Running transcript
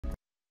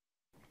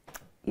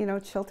You know,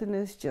 Chilton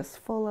is just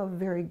full of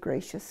very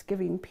gracious,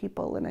 giving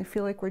people, and I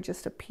feel like we're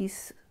just a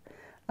piece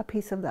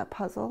of that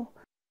puzzle.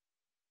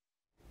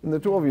 In the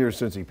 12 years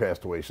since he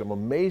passed away, some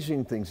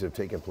amazing things have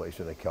taken place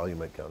in the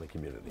Calumet County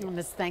community. And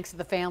this thanks to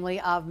the family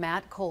of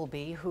Matt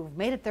Colby, who've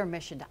made it their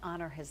mission to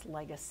honor his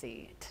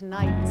legacy.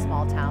 Tonight in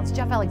Small Towns,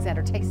 Jeff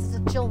Alexander takes us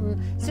to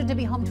Chilton, soon to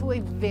be home to a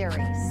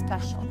very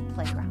special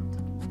playground.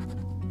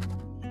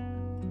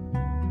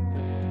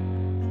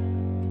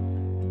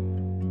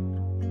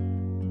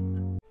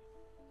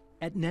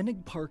 At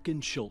Nenig Park in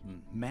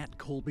Chilton, Matt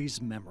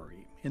Colby's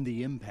memory and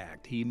the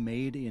impact he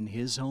made in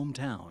his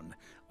hometown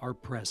are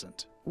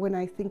present. When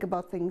I think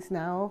about things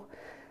now,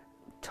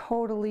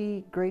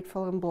 totally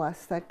grateful and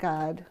blessed that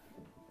God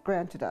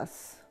granted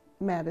us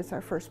Matt as our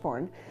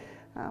firstborn.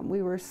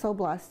 We were so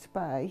blessed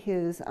by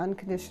his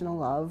unconditional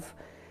love,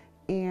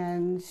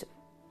 and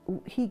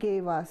he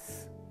gave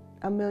us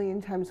a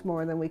million times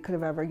more than we could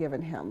have ever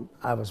given him.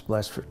 I was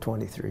blessed for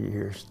 23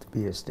 years to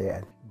be his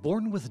dad.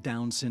 Born with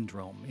Down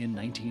syndrome in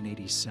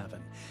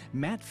 1987,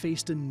 Matt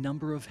faced a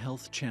number of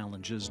health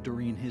challenges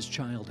during his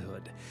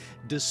childhood.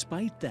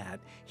 Despite that,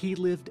 he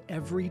lived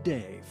every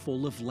day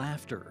full of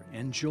laughter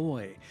and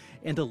joy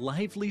and a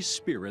lively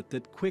spirit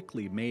that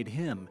quickly made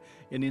him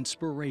an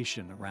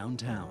inspiration around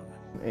town.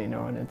 You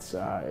know, and it's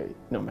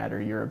no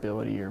matter your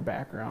ability, your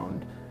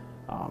background,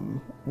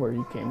 where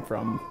you came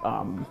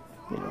from,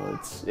 you know,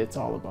 it's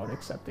all about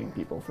accepting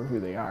people for who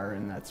they are,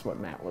 and that's what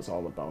Matt was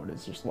all about,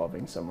 is just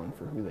loving someone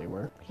for who they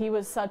were. He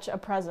was such a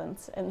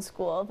presence in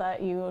school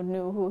that you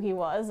knew who he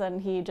was,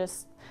 and you'd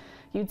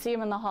see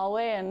him in the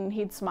hallway and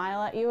he'd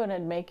smile at you and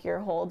it'd make your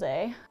whole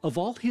day. Of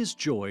all his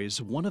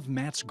joys, one of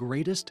Matt's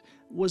greatest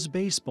was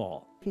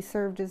baseball. He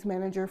served as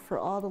manager for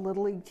all the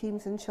Little League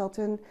teams in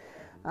Chilton,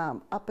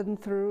 up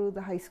and through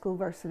the high school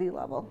varsity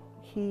level.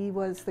 He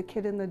was the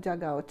kid in the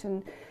dugout,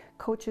 and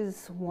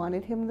coaches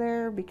wanted him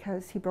there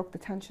because he broke the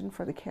tension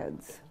for the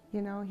kids.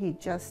 You know, he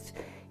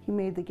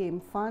made the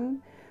game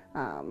fun.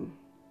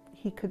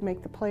 He could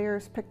make the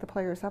players pick the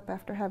players up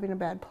after having a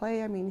bad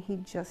play. I mean, he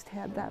just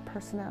had that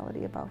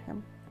personality about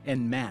him.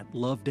 And Matt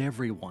loved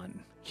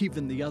everyone,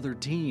 even the other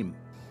team.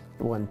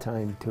 One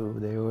time too,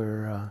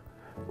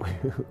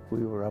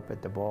 we were up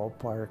at the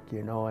ballpark,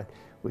 you know, and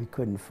we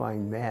couldn't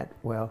find Matt.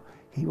 Well,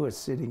 he was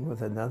sitting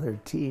with another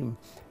team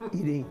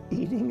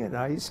eating an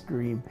ice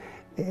cream,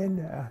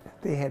 and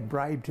they had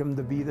bribed him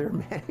to be their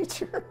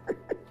manager.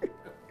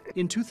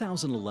 In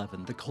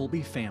 2011, the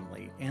Colby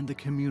family and the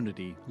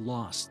community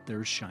lost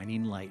their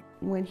shining light.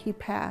 When he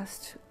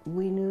passed,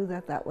 we knew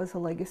that that was a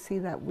legacy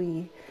that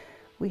we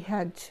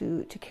had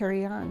to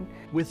carry on.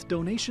 With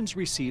donations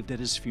received at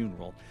his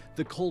funeral,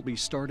 the Colby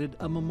started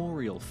a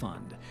memorial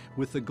fund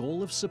with the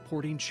goal of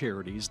supporting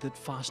charities that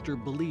foster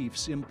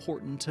beliefs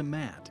important to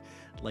Matt,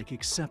 like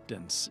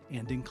acceptance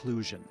and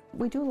inclusion.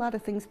 We do a lot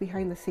of things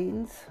behind the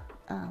scenes,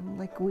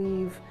 like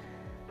we've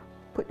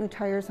put new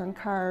tires on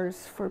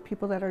cars for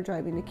people that are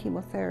driving to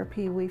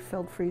chemotherapy. We've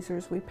filled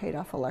freezers, we've paid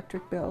off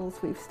electric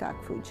bills, we've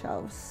stocked food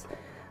shelves.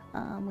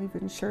 We've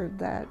ensured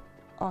that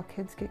all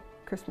kids get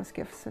Christmas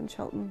gifts in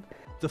Chilton.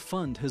 The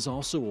fund has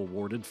also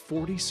awarded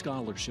 40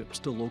 scholarships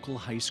to local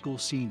high school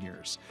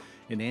seniors,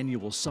 an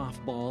annual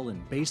softball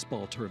and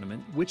baseball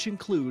tournament, which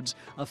includes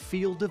a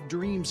Field of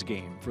Dreams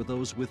game for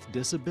those with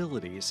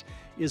disabilities,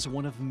 is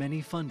one of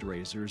many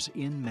fundraisers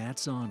in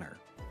Matt's honor.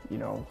 You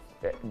know,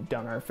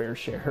 done our fair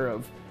share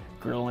of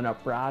grilling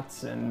up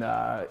brats and,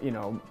 you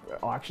know,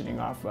 auctioning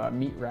off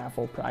meat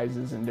raffle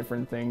prizes and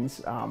different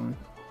things. And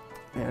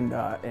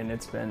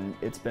it's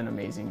been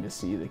amazing to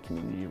see the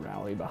community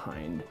rally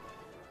behind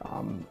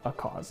a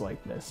cause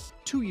like this.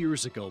 2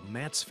 years ago,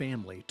 Matt's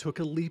family took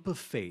a leap of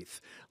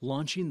faith,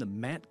 launching the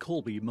Matt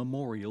Colby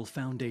Memorial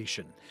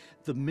Foundation.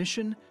 The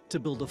mission to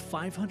build a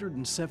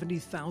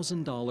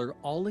 $570,000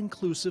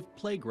 all-inclusive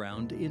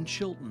playground in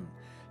Chilton.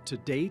 To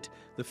date,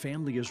 the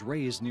family has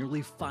raised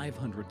nearly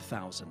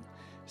 $500,000.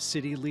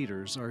 City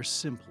leaders are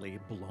simply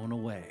blown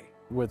away.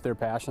 With their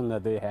passion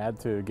that they had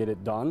to get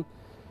it done,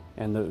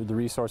 and the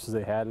resources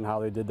they had and how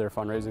they did their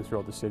fundraising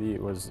throughout the city,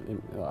 it was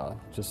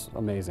just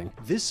amazing.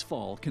 This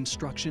fall,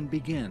 construction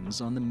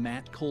begins on the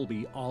Matt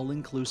Colby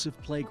all-inclusive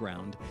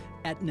playground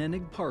at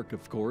Nenig Park,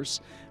 of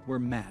course, where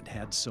Matt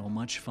had so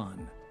much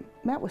fun.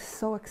 Matt was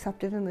so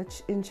accepted in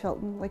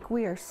Chilton. Like,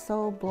 we are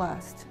so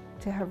blessed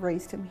to have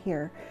raised him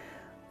here.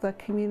 The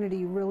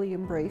community really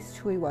embraced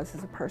who he was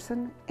as a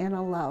person and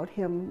allowed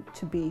him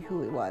to be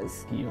who he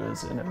was. He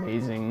was an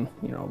amazing,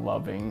 you know,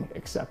 loving,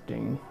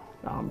 accepting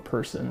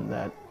person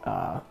that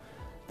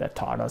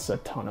taught us a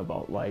ton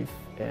about life,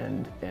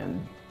 and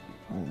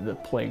the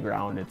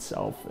playground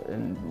itself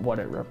and what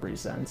it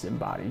represents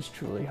embodies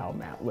truly how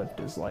Matt lived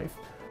his life.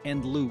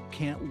 And Luke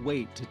can't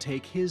wait to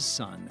take his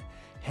son,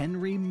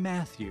 Henry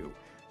Matthew,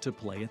 to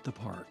play at the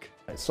park.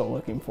 So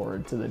looking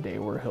forward to the day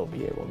where he'll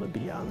be able to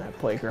be on that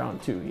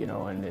playground too, you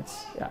know, and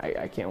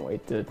I can't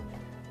wait to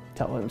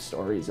tell him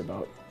stories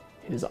about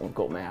his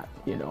Uncle Matt,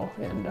 you know,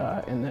 and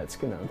that's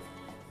gonna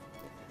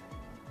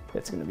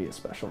be a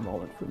special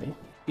moment for me.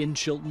 In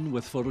Chilton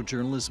with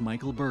photojournalist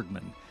Michael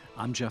Bergman,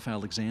 I'm Jeff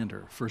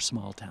Alexander for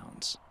Small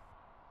Towns.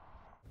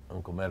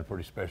 Uncle Matt, a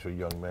pretty special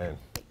young man.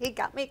 He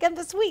got me again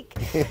this week.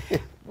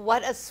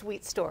 What a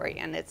sweet story,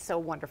 and it's so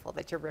wonderful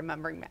that you're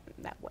remembering Matt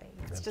in that way.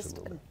 It's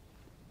Absolutely. just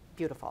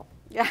beautiful.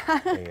 Yeah.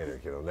 Hang in there,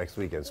 kiddo. Next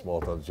weekend,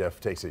 Small Towns, Jeff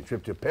takes a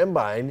trip to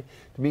Pembine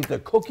to meet the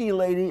Cookie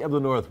Lady of the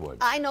Northwoods.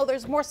 I know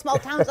there's more small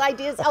towns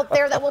ideas out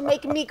there that will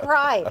make me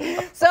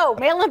cry. So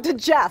mail them to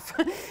Jeff.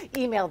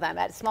 Email them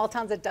at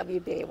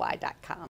smalltowns@wbay.com.